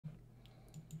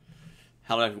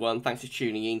Hello everyone, thanks for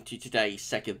tuning in to today's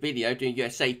second video, doing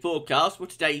USA forecast for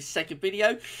today's second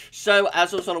video. So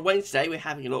as was on a Wednesday, we're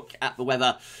having a look at the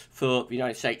weather for the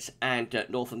United States and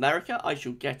North America. I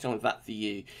shall get on with that for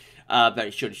you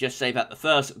very shortly. Just say that the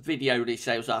first video release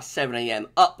today was our 7 AM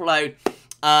upload.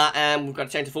 And we've got a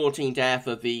 10 to 14 there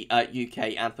for the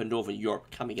UK and for Northern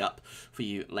Europe coming up for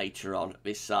you later on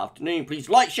this afternoon. Please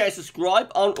like, share,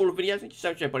 subscribe on all the videos. Thank you so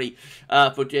much, everybody,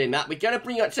 for doing that. We're going to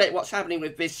bring you up to date what's happening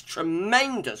with this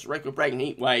tremendous record-breaking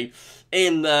heat wave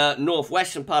in the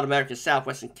northwestern part of America,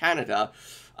 southwestern Canada,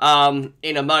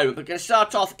 in a moment. We're going to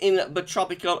start off in the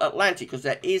tropical Atlantic because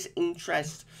there is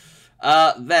interest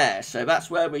there. So that's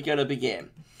where we're going to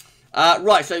begin.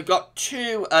 Right, so we've got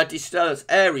two disturbance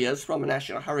areas from the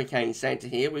National Hurricane Center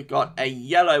here. We've got a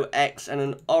yellow X and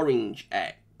an orange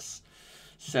X.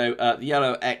 So the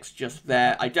yellow X just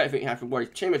there. I don't think you have to worry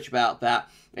too much about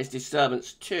that. It's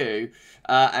disturbance 2,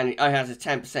 and it has a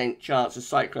 10% chance of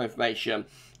cyclone formation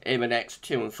in the next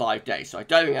 2 and 5 days. So I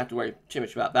don't think you have to worry too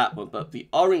much about that one. But the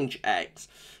orange X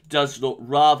does look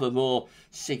rather more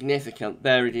significant.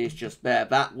 There it is just there.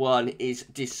 That one is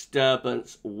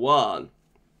disturbance 1.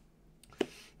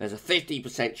 There's a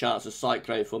 50% chance of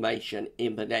cyclone formation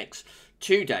in the next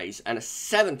 2 days and a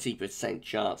 70%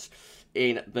 chance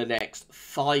in the next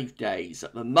 5 days.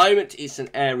 At the moment, it's an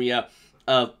area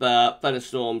of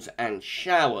thunderstorms and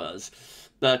showers,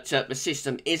 but the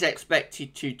system is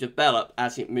expected to develop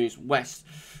as it moves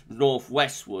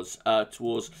west-northwestwards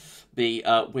towards the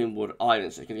Windward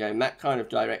Islands. So it can go in that kind of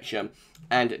direction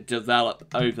and develop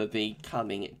over the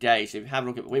coming days. If you have a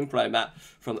look at the wind flow map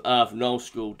from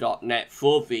earthnullschool.net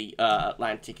for the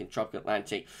Atlantic and tropical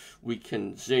Atlantic, we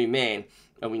can zoom in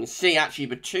and we can see actually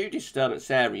the two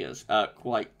disturbance areas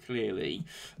quite clearly.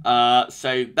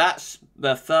 So that's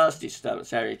the first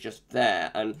disturbance area just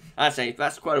there, and as I say,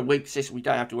 that's quite a weak system. We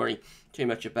don't have to worry too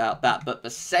much about that. But the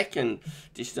second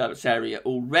disturbance area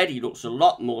already looks a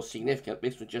lot more significant.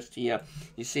 This one just here,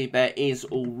 you see there is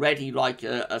already like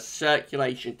a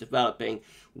circulation developing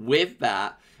with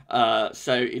that.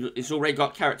 So it's already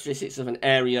got characteristics of an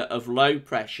area of low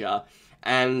pressure.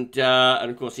 And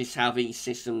of course, this is how these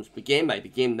systems begin. They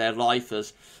begin their life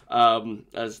as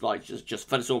like just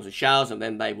thunderstorms and showers, and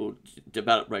then they will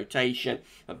develop rotation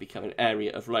and become an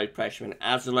area of low pressure. And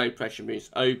as the low pressure moves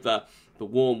over the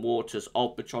warm waters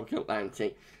of the tropical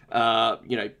Atlantic,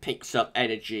 you know, picks up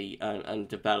energy and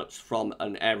develops from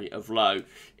an area of low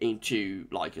into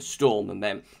like a storm, and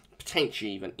then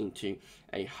potentially even into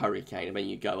a hurricane, and then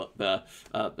you go up the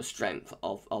strength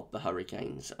of the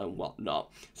hurricanes and whatnot.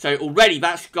 So already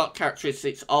that's got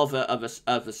characteristics of a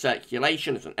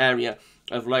circulation. It's an area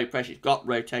of low pressure. It's got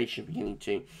rotation beginning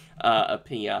to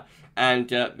appear, and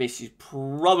this is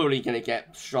probably going to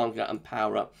get stronger and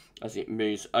power up as it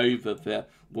moves over the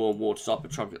warm waters of the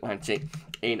tropical Atlantic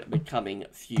in the coming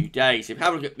few days. If you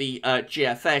have a look at the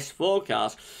GFS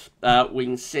forecast, we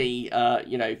can see,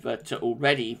 you know, that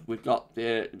already we've got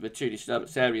the two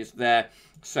disturbance areas there.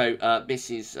 So this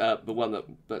is the one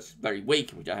that's very weak,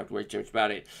 and we don't have to worry too much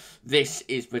about it. This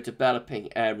is the developing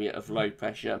area of low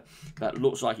pressure that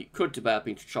looks like it could develop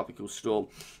into tropical storm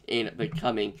in the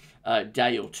coming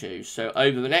day or two. So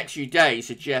over the next few days,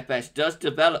 the GFS does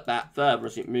develop that further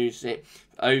as it moves it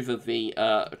over the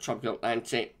tropical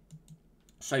Atlantic.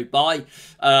 So by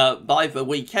the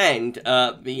weekend,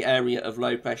 the area of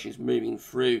low pressure is moving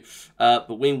through the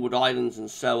Windward Islands and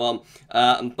so on.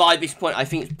 And by this point, I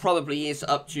think it probably is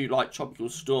up to like tropical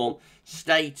storm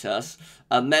status.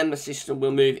 And then the system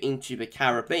will move into the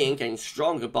Caribbean, getting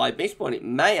stronger. By this point, it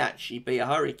may actually be a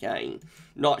hurricane.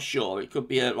 Not sure. It could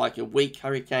be like a weak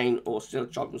hurricane or still a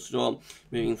tropical storm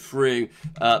moving through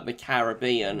the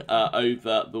Caribbean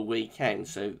over the weekend.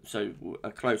 So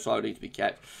a close eye needs to be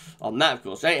kept on that, of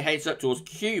course. Then it heads up towards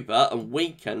Cuba and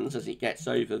weakens as it gets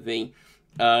over the,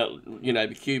 you know,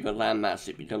 the Cuban landmass.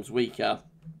 It becomes weaker.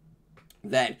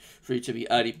 Then through to the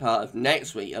early part of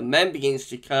next week, and then begins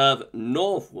to curve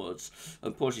northwards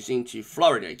and pushes into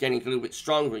Florida, getting a little bit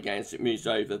stronger again as it moves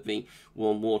over the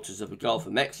warm waters of the Gulf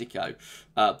of Mexico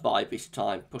by this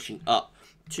time, pushing up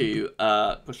to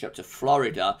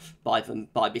Florida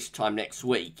by this time next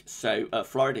week. So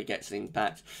Florida gets an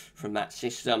impact from that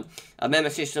system, and then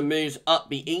the system moves up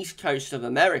the east coast of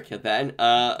America then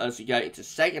as we go into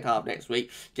second half next week,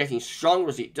 getting stronger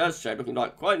as it does so, looking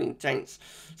like quite an intense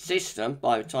system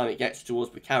by the time it gets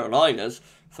towards the Carolinas.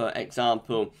 for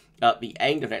example, at the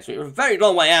end of next week. We're a very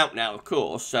long way out now, of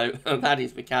course, so that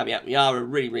is the caveat. We are a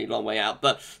really, really long way out,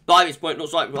 but by this point, it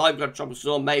looks like I've got a tropical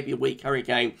storm, maybe a weak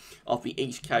hurricane off the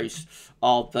east coast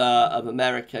of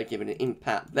America, giving an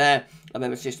impact there, and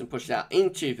then the system pushes out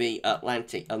into the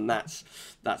Atlantic, and that's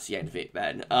the end of it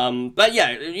then. But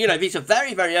yeah, you know, these are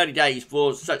very, very early days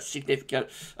for such significant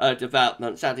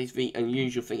developments. That is the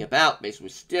unusual thing about this. We're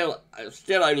still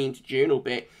only into June,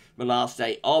 albeit the last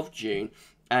day of June.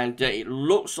 And it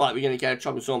looks like we're going to get a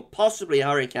tropical storm, possibly a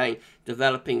hurricane,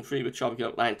 developing through the tropical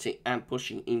Atlantic and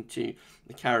pushing into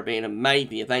the Caribbean and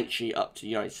maybe eventually up to the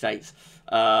United States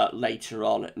later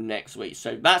on next week.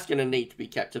 So that's going to need to be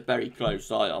kept a very close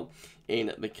eye on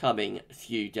in the coming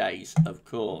few days, of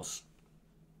course.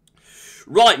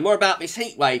 Right, more about this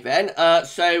heat wave then.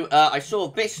 So I saw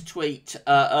this tweet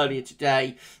earlier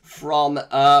today from...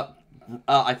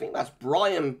 I think that's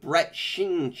Brian Brett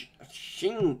Schinder.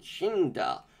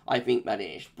 I think that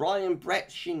is. Brian Brett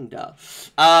Schinder.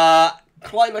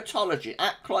 Climatologist,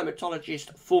 at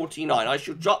Climatologist49. I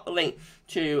shall drop the link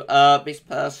to this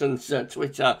person's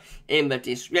Twitter in the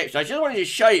description. I just wanted to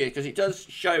show you, because it does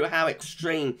show how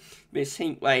extreme this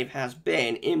heat wave has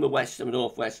been in the west and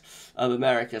northwest of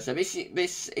America. So this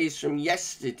is from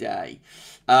yesterday.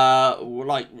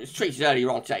 Like it's tweeted earlier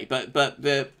on today, but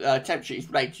the temperature is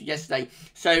related to yesterday.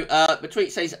 So the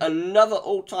tweet says, another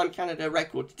all-time Canada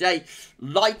record today.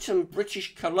 Lytton,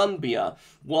 British Columbia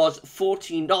was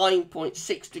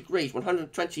 49.6 degrees,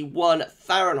 121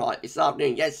 Fahrenheit this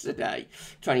afternoon, yesterday,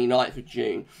 29th of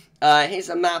June. Here's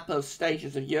a map of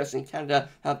stations of US and Canada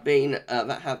have been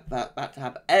that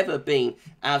have ever been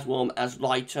as warm as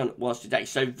Lytton was today.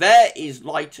 So there is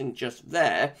Lytton just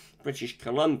there, British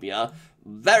Columbia.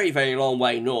 Very, very long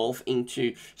way north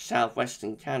into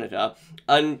southwestern Canada,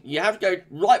 and you have to go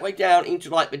right way down into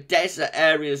like the desert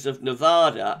areas of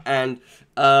Nevada and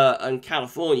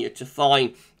California to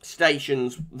find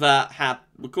stations that have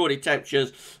recorded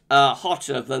temperatures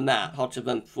hotter than that, hotter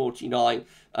than 49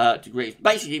 degrees.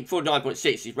 Basically,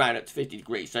 49.6 is round up to 50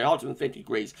 degrees, so hotter than 50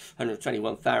 degrees,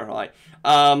 121 Fahrenheit.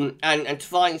 And to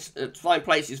find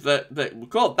places that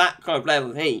record that kind of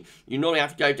level of heat, you normally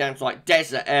have to go down to like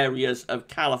desert areas of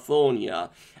California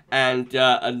and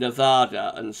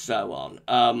Nevada and so on.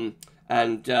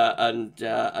 And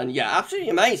yeah, absolutely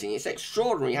amazing. It's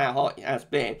extraordinary how hot it has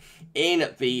been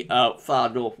in the far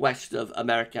northwest of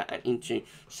America and into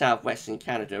southwestern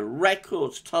Canada.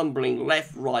 Records tumbling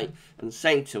left, right, and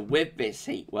centre with this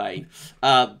heat wave.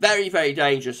 Very, very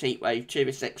dangerous heat wave to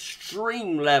this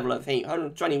extreme level of heat.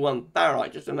 121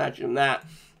 Fahrenheit, just imagine that.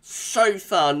 So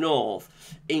far north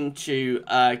into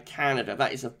Canada.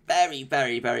 That is a very,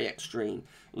 very, very extreme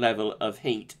level of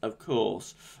heat, of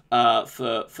course,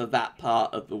 for that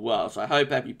part of the world. So I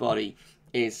hope everybody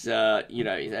is, you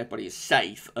know, everybody is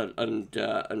safe and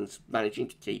managing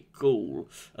to keep cool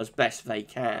as best they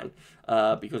can,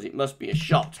 because it must be a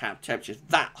shock to have temperatures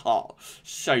that hot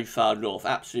so far north.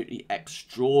 Absolutely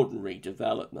extraordinary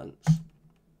developments.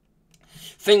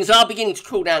 Things are beginning to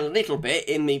cool down a little bit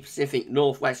in the Pacific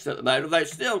Northwest at the moment,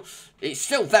 although it's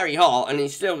still very hot, and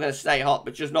it's still going to stay hot,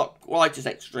 but just not quite as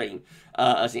extreme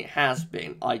as it has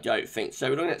been, I don't think. So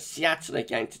we're looking at Seattle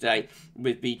again today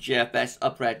with the GFS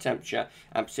upper air temperature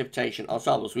and precipitation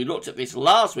ensembles. We looked at this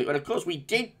last week, and of course we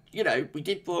did, you know, we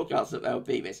did forecast that there would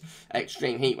be this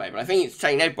extreme heat wave, but I think it's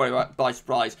taken everybody by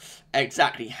surprise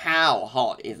exactly how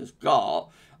hot it has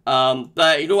got.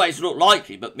 But it always looked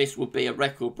likely that this would be a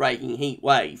record-breaking heat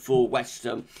wave for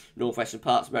western, northwestern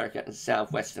parts of America and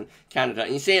southwestern Canada.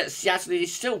 And you see that Seattle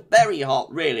is still very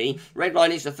hot, really. Red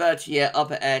line is the 30-year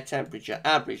upper air temperature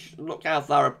average. Look how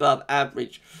far above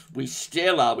average we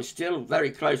still are. We're still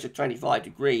very close to 25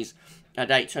 degrees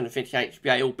at 850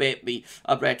 HPA, albeit the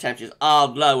upper air temperatures are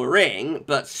lowering,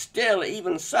 but still,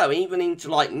 even so, even into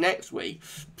like next week,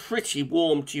 pretty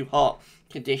warm to hot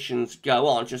conditions go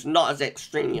on, just not as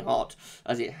extremely hot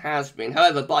as it has been.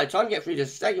 However, by the time we get through the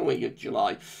second week of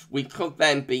July, we could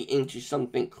then be into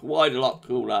something quite a lot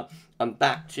cooler and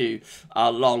back to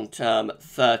our long-term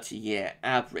 30-year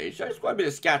average. So there's quite a bit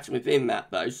of scattering within that,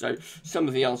 though, so some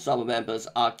of the ensemble members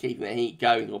are keeping the heat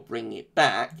going or bringing it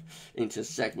back into the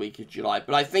second week of July.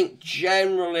 But I think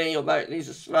generally, although it is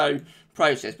a slow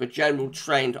process, but general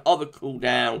trend of a cool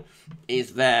down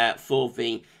is there for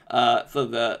the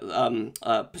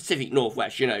Pacific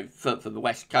Northwest, you know, for the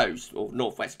West Coast or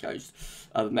Northwest Coast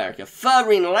of America.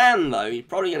 Further inland, though, you're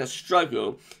probably going to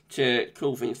struggle to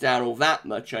cool things down all that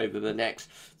much over the next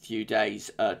few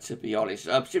days, to be honest.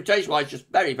 Precipitation-wise, just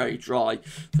very, very dry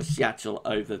for Seattle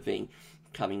over the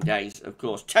coming days, of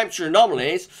course. Temperature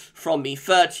anomalies from the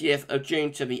 30th of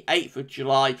June to the 8th of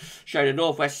July, showing a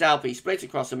northwest-southeast split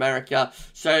across America.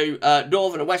 So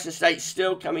northern and western states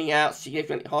still coming out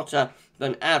significantly hotter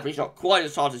than average. Not quite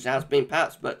as hot as it has been,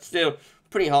 perhaps, but still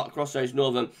pretty hot across those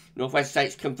northern, northwest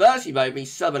states. Conversely, though, the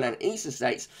southern and eastern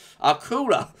states are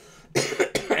cooler.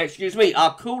 Excuse me,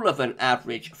 are cooler than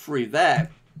average through there.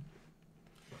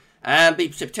 And the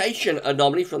precipitation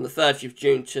anomaly from the 30th of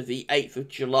June to the 8th of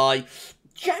July,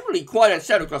 generally quite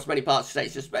unsettled across many parts of the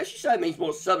states, especially so in these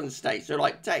more southern states, so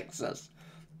like Texas,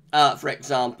 for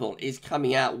example, is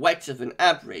coming out wetter than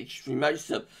average through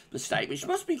most of the state, which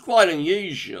must be quite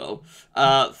unusual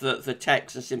for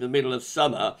Texas in the middle of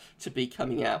summer to be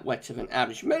coming out wetter than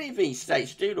average. Many of these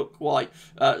states do look quite,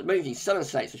 many of these southern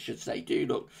states, I should say, do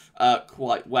look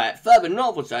quite wet. Further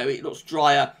northwards, though, it looks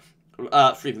drier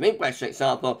through the Midwest, for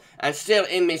example, and still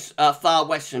in this far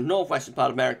western, northwestern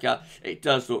part of America, it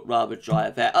does look rather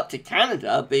drier there. Up to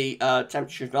Canada, the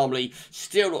temperature anomaly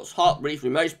still looks hot, really,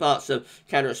 through most parts of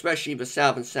Canada, especially the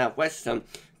south and southwestern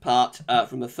part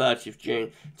from the 30th of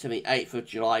June to the 8th of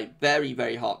July. Very,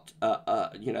 very hot,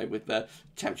 you know, with the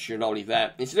temperature anomaly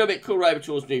there. It's a little bit cooler over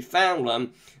towards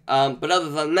Newfoundland, but other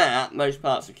than that, most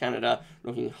parts of Canada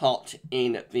looking hot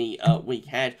in the week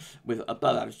ahead with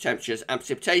above average temperatures. And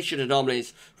precipitation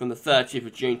anomalies from the 30th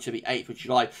of June to the 8th of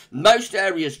July. Most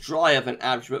areas drier than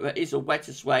average, but there is a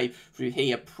wetter sway through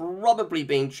here, probably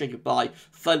being triggered by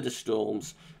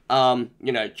thunderstorms,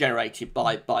 you know, generated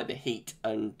by the heat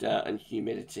and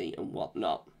humidity and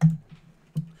whatnot.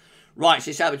 Right, so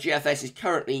this is how the GFS is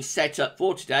currently set up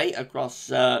for today across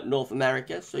North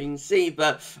America. So you can see,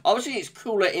 but obviously it's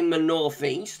cooler in the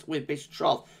northeast with this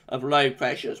trough of low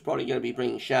pressure. It's probably going to be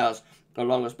bringing showers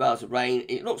along with spells of rain.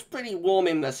 It looks pretty warm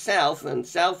in the south and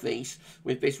southeast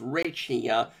with this ridge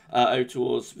here over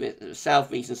towards the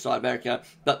southeastern side of America,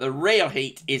 but the real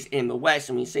heat is in the west,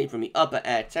 and we see from the upper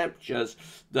air temperatures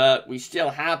that we still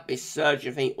have this surge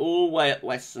of heat all the way at the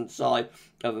western side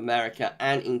of America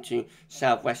and into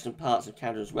southwestern parts of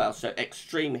Canada as well. So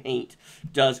extreme heat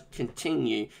does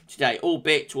continue today,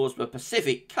 albeit towards the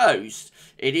Pacific coast.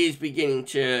 It is beginning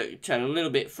to turn a little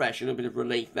bit fresh, a little bit of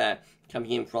relief there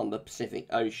coming in from the Pacific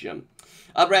Ocean.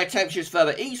 Upper air temperatures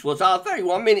further eastwards are very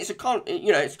warm. I mean, it's a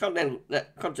continental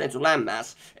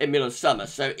landmass in the middle of summer.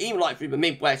 So even like through the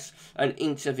Midwest and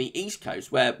into the East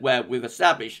Coast, where we've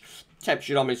established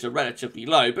temperature anomalies are relatively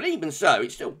low, but even so,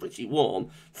 it's still pretty warm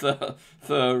for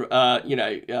you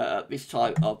know, this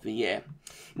time of the year.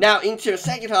 Now, into the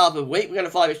second half of the week, we're going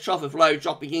to find this trough of low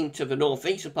dropping into the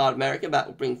northeastern part of America. That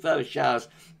will bring further showers,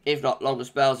 if not longer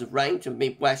spells of rain, to the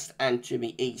Midwest and to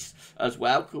the east as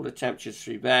well. Cooler temperatures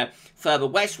through there. Further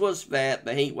westwards, there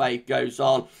the heat wave goes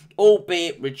on,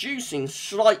 albeit reducing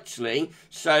slightly.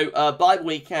 So by the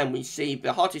weekend, we see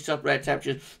the hottest upper air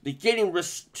temperatures beginning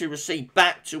to recede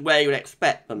back to where you would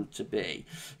expect them to be.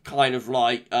 Kind of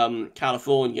like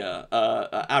California,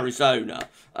 Arizona,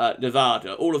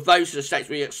 Nevada. All of those are the states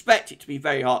where you expect it to be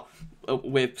very hot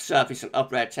with surface and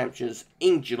upper air temperatures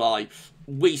in July.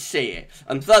 We see it.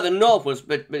 And further northwards,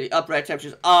 but the upper air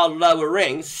temperatures are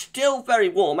lowering. Still very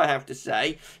warm, I have to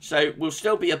say. So we'll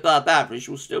still be above average.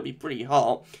 We'll still be pretty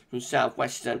hot from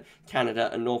southwestern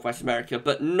Canada and northwest America,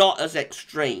 but not as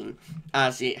extreme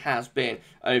as it has been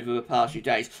over the past few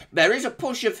days. There is a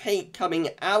push of heat coming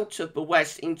out of the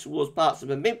west in towards parts of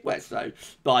the Midwest, though,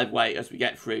 by the way, as we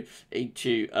get through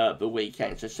into the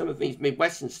weekend. So some of these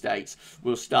Midwestern states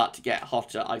will start to get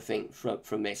hotter, I think,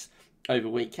 from this over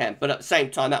weekend, but at the same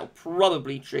time that will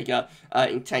probably trigger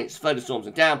intense thunderstorms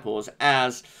and downpours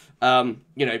as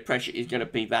you know, pressure is going to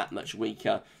be that much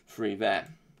weaker through there.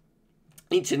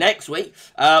 Into next week,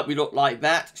 we look like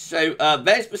that. So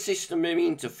there's the system moving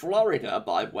into Florida,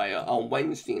 by the way, on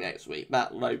Wednesday next week.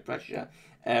 That low pressure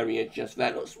area just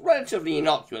there looks relatively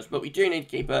innocuous, but we do need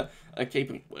to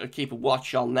keep a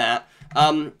watch on that.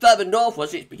 Further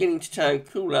northwards, it's beginning to turn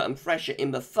cooler and fresher in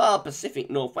the far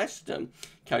Pacific northwestern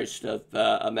coast of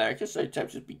America, so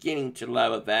temperatures beginning to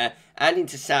lower there, and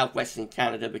into southwestern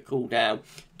Canada, the cool down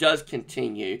does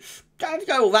continue. Don't have to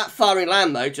go all that far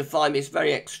inland, though, to find this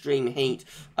very extreme heat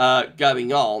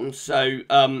going on. So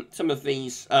some of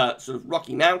these sort of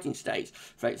Rocky Mountain states,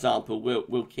 for example,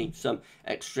 will keep some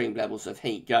extreme levels of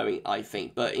heat going, I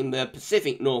think. But in the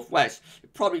Pacific Northwest,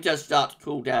 it probably does start to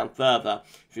cool down further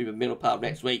through the middle part of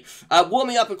next week.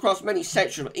 Warming up across many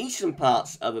central and eastern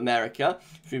parts of America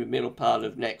through the middle part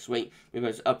of next week with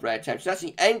those upper air temperatures. That's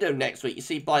the end of next week. You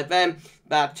see, by then,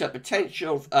 that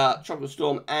potential tropical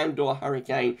storm and or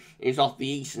hurricane is off the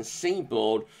eastern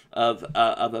seaboard of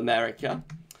America.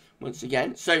 once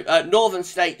again. So northern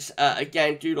states,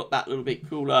 again, do look that little bit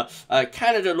cooler.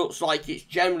 Canada looks like it's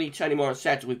generally turning more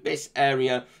unsettled with this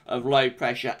area of low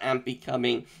pressure and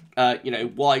becoming, you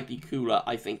know, widely cooler,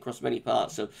 I think, across many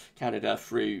parts of Canada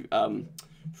through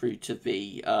to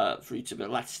the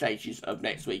latter stages of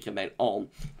next week and then on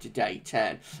to day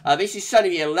 10. This is Sunday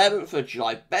the 11th of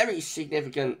July. Very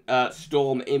significant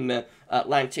storm in the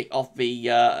Atlantic off the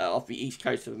east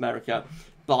coast of America.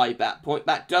 By that point,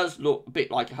 that does look a bit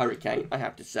like a hurricane, I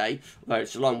have to say, although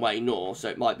it's a long way north, so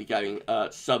it might be going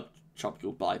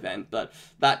subtropical by then, but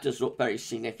that does look very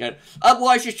significant.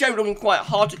 Otherwise, it's generally looking quite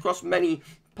hard across many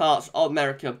parts of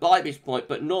America by this point,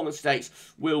 but northern states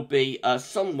will be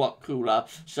somewhat cooler,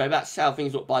 so that's how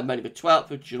things look by Monday the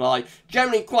 12th of July.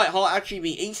 Generally quite hot. Actually,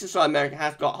 the eastern side of America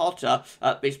has got hotter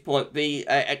at this point. The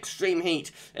extreme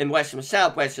heat in west and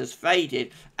southwest has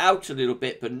faded out a little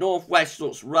bit, but northwest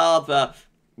looks rather,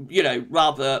 you know,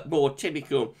 rather more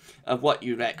typical of what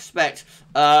you'd expect,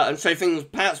 and so things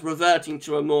perhaps reverting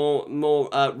to a more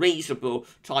reasonable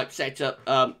type setup,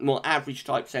 more average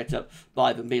type setup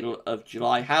by the middle of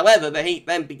July. However, the heat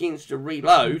then begins to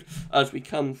reload as we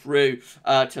come through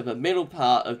to the middle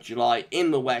part of July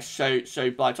in the west. So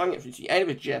by the time we get through to the end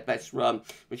of the GFS run,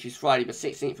 which is Friday the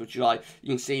 16th of July, you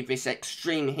can see this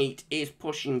extreme heat is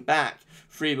pushing back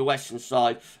through the western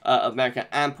side of America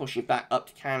and pushing back up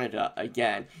to Canada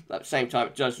again. But at the same time,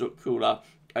 it does look cooler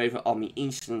over on the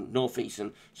eastern,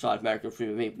 northeastern side of America through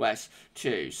the Midwest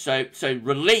too. So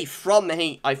relief from the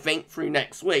heat, I think, through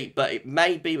next week, but it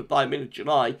may be that by middle of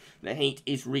July, the heat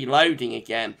is reloading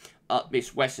again up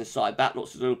this western side. That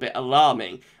looks a little bit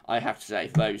alarming, I have to say,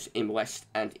 for those in the west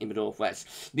and in the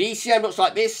northwest. The ECM looks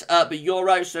like this, the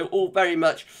euro, so all very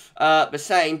much the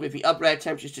same with the upper air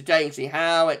temperatures today. You can see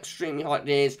how extremely hot it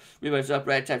is with those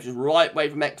upper air temperatures right way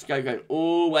from Mexico going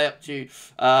all the way up to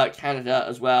Canada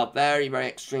as well. Very, very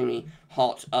extremely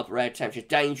hot upper air temperatures,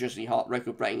 dangerously hot,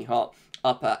 record-breaking hot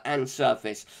upper and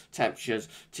surface temperatures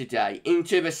today.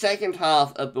 Into the second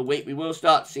half of the week, we will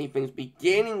start to see things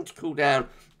beginning to cool down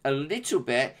a little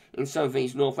bit in some of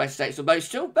these northwest states, although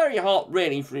still very hot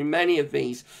really through many of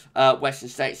these western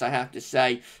states, I have to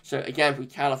say. So again, from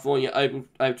California over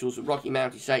towards the Rocky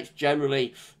Mountain states,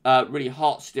 generally really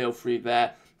hot still through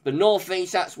there. The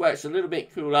northeast, that's where it's a little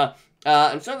bit cooler,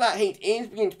 and some of that heat is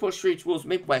beginning to push through towards the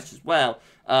Midwest as well,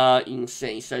 you can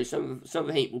see. So some of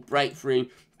the heat will break through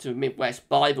to the Midwest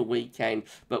by the weekend,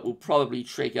 but will probably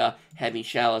trigger heavy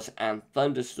showers and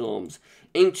thunderstorms.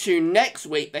 Into next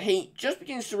week, the heat just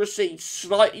begins to recede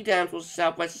slightly down towards the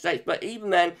southwestern states, but even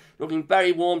then, looking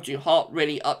very warm to hot,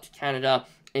 really up to Canada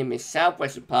in this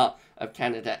southwestern part of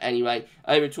Canada anyway.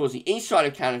 Over towards the east side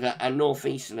of Canada and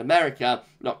northeastern America,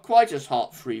 not quite as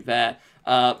hot through there.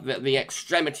 The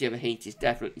extremity of the heat is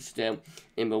definitely still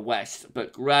in the west,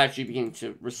 but gradually beginning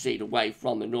to recede away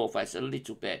from the northwest a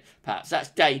little bit, perhaps. That's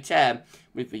day 10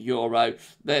 with the euro.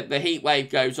 The heat wave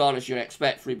goes on, as you'd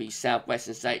expect, through these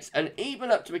southwestern states, and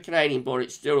even up to the Canadian border,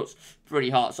 it still looks pretty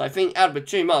hot. So I think out of the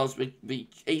two miles, the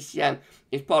ECM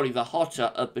is probably the hotter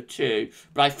of the two,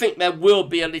 but I think there will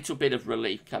be a little bit of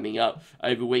relief coming up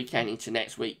over the weekend into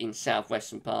next week in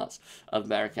southwestern parts of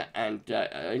America and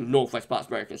northwest parts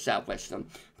of America and southwestern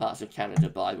parts of Canada,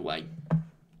 by the way.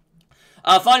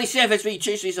 Finally, CFSV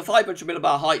Tuesday is a 500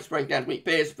 millibar heights breaking down to week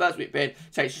periods. The first week period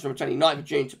takes us from 29th of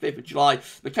June to 5th of July.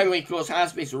 The coming week, of course,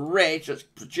 has this ridge that's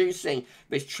producing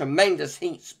this tremendous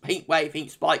heat wave,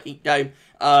 heat spike, heat dome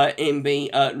in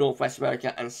the northwest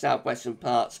America and southwestern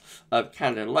parts of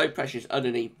Canada. Low pressures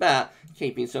underneath that,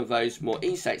 keeping some of those more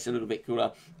east states a little bit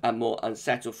cooler and more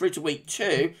unsettled. Through to week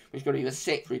 2, which is going to be the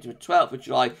 6th through to the 12th of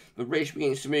July, the ridge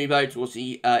begins to move over towards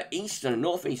the eastern and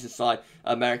northeastern side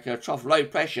of America. Trough low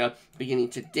pressure beginning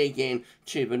to dig in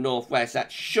to the northwest.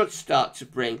 That should start to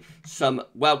bring some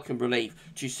welcome relief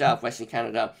to southwestern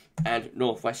Canada and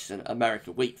northwestern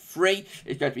America. Week 3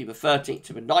 is going to be the 13th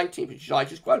to the 19th of July.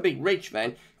 Just quite a big ridge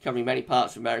then, covering many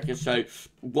parts of America. So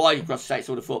wide across the states,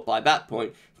 I would have thought by that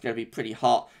point it's going to be pretty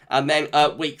hot. And then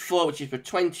week 4, which is the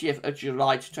 20th of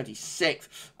July to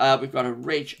 26th, we've got a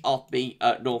ridge off the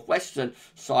northwestern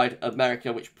side of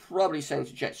America, which probably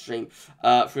sends a jet stream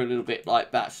through a little bit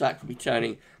like that. So that could be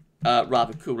turning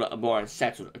rather cooler and more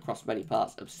unsettled across many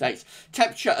parts of states.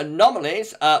 Temperature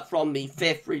anomalies from the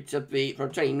 5th through to from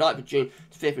 29th of June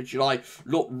to 5th of July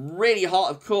look really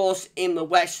hot, of course, in the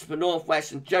west, the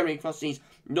northwest, and generally across these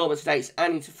northern states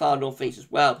and into far northeast as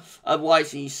well.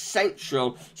 Otherwise, the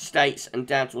central states and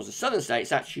down towards the southern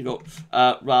states actually look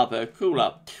rather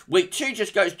cooler. Week 2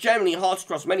 just goes generally hot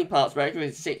across many parts of America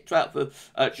with the 6th, 12th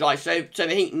of July. So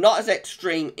the heat not as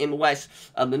extreme in the west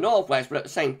and the northwest, but at the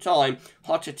same time,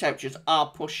 hotter temperatures are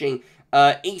pushing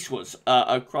eastwards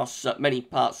across many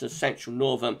parts of central,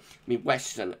 northern,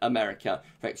 midwestern America,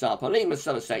 for example. And even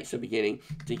some states are beginning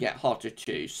to get hotter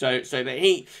too. So the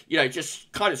heat, you know,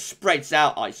 just kind of spreads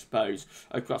out, I suppose,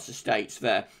 across the states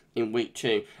there in week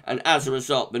 2. And as a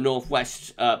result, the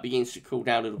northwest begins to cool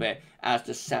down a little bit, as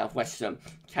does southwestern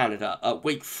Canada.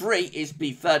 Week 3 is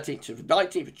the 13th to the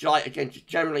 19th of July. Again, just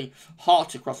generally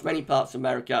hot across many parts of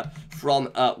America from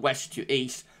west to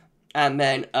east. And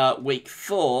then week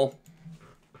 4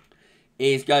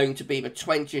 is going to be the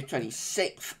 20th,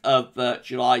 26th of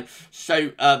July.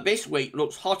 So this week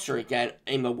looks hotter again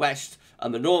in the west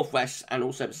and the northwest and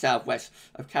also the southwest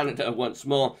of Canada once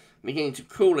more, beginning to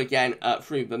cool again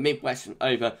through the midwest and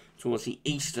over towards the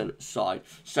eastern side.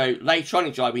 So later on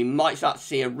in July, we might start to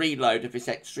see a reload of this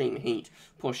extreme heat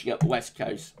pushing up the west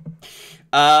coast.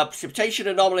 Precipitation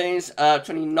anomalies,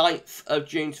 29th of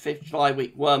June to 5th of July,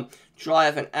 week 1.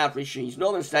 Drier than average in these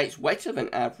northern states, wetter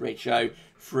than average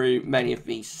through many of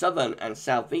the southern and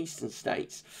southeastern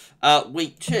states.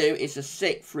 Week 2 is the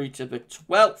 6th through to the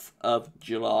 12th of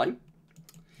July.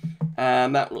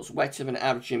 That looks wetter than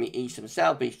average in the east and the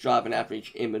southeast, drier than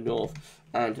average in the north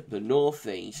and the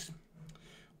northeast.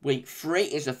 Week 3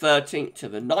 is the 13th to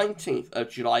the 19th of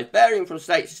July, varying from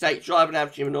state to state, drier than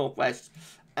average in the northwest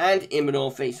and in the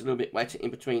northeast, a little bit wetter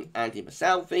in between and in the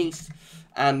southeast.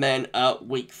 And then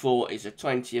week 4 is the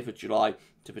 20th of July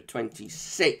to the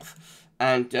 26th,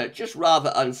 and just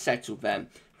rather unsettled then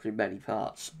through many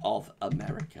parts of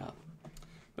America.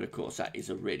 But of course, that is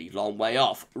a really long way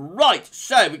off. Right,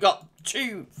 so we've got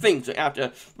 2 things that we have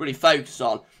to really focus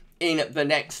on in the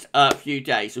next few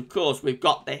days. Of course, we've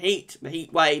got the heat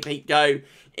wave, heat dough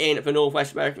in the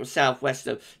northwest America and southwest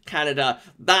of Canada.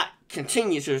 That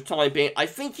continues for the time being. I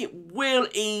think it will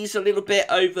ease a little bit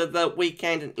over the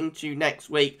weekend and into next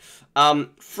week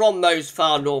from those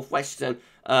far northwestern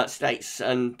states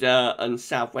and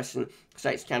southwestern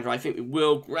states of Canada. I think we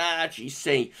will gradually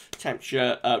see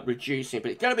temperature reducing,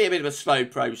 but it's going to be a bit of a slow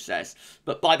process.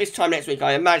 But by this time next week,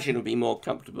 I imagine it'll be more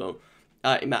comfortable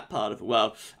in that part of the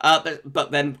world.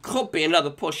 But then could be another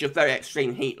push of very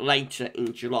extreme heat later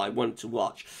in July, one to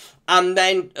watch. And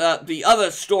then the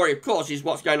other story, of course, is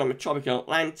what's going on with tropical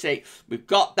Atlantic. We've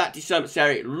got that disturbance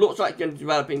area. It looks like it's going to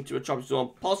develop into a tropical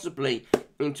storm, possibly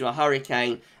into a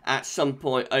hurricane at some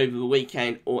point over the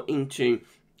weekend or into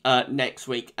next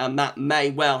week. And that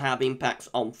may well have impacts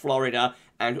on Florida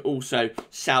and also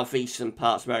southeastern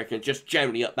parts of America, just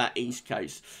generally up that east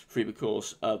coast through the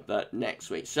course of next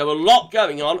week. So a lot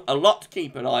going on, a lot to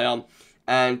keep an eye on,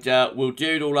 and we'll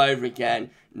do it all over again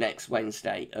next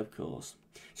Wednesday, of course.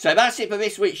 So that's it for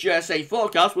this week's USA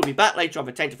forecast. We'll be back later on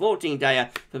for 10 to 14 dayer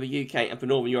for the UK and for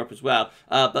Northern Europe as well.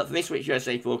 But for this week's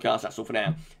USA forecast, that's all for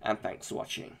now, and thanks for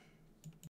watching.